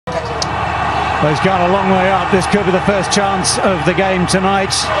Well, he's gone a long way up. This could be the first chance of the game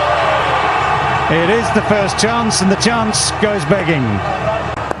tonight. It is the first chance, and the chance goes begging.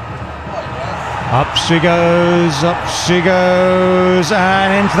 Up she goes,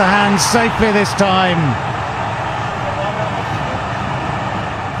 and into the hands safely this time.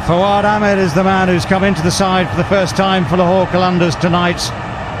 Fawad Ahmed is the man who's come into the side for the first time for Lahore Qalandars tonight.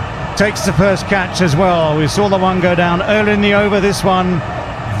 Takes the first catch as well. We saw the one go down early in the over. This one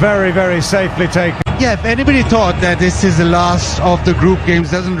very, very safely taken. Yeah, if anybody thought that this is the last of the group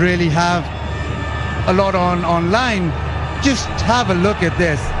games, doesn't really have a lot online, just have a look at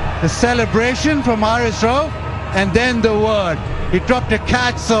this. The celebration from Rauf, and then the word. He dropped a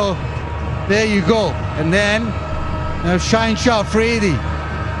catch, so there you go. And then Shine Shah Fredi,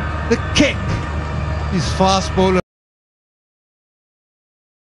 the kick. He's fast bowler.